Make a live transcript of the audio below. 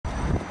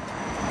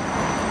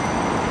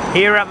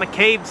Here at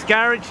McCabe's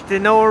Garage,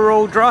 Denoa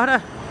Road,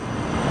 Drogheda,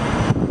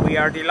 we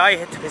are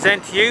delighted to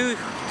present to you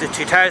the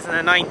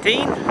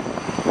 2019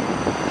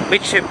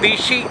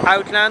 Mitsubishi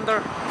Outlander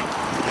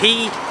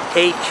PHEV.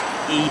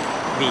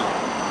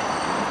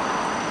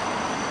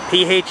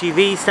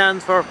 PHEV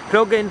stands for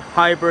Plug-in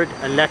Hybrid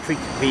Electric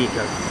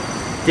Vehicle.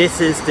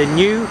 This is the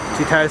new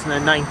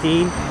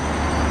 2019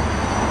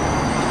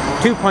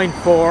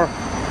 2.4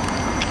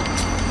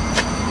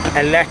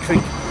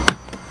 electric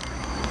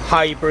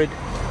hybrid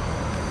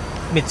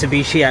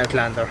Mitsubishi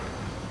Outlander.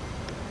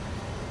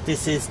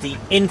 This is the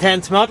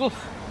intense model,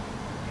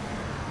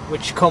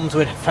 which comes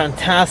with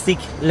fantastic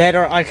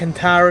leather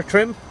Alcantara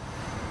trim,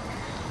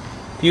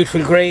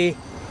 beautiful grey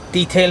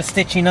detail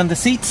stitching on the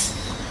seats.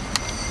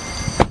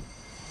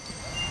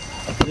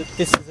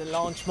 This is a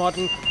launch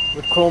model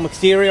with chrome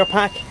exterior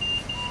pack.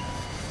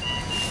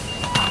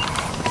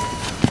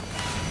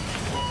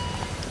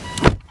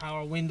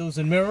 Power windows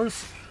and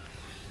mirrors.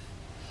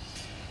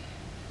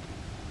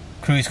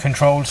 Cruise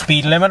control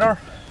speed limiter,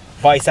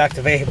 voice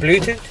activated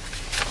Bluetooth,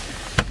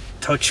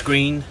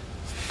 touchscreen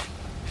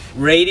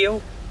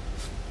radio,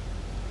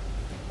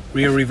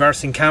 rear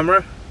reversing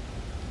camera,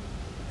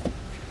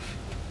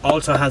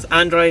 also has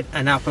Android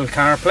and Apple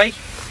CarPlay,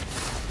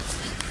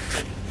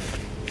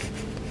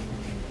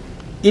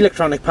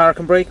 electronic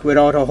parking brake with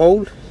auto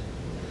hold,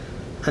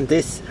 and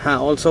this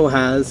also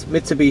has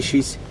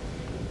Mitsubishi's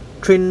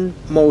twin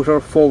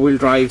motor 4-wheel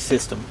drive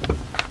system.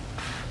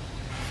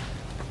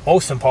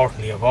 Most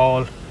importantly of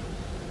all,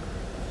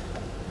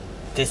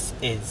 this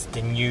is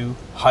the new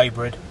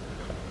hybrid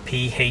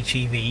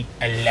PHEV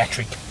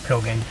electric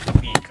plug-in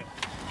vehicle.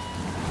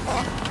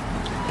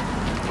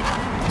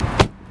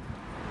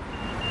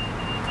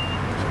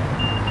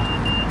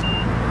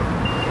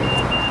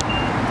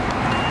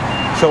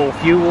 So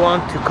if you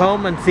want to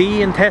come and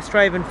see and test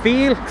drive and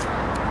feel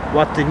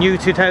what the new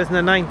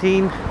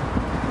 2019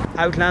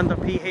 Outlander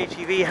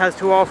PHEV has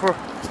to offer,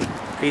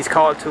 please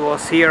call to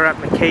us here at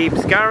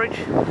McCabe's Garage,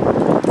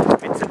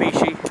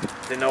 Mitsubishi,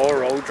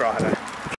 Denoa Road, Drogheda.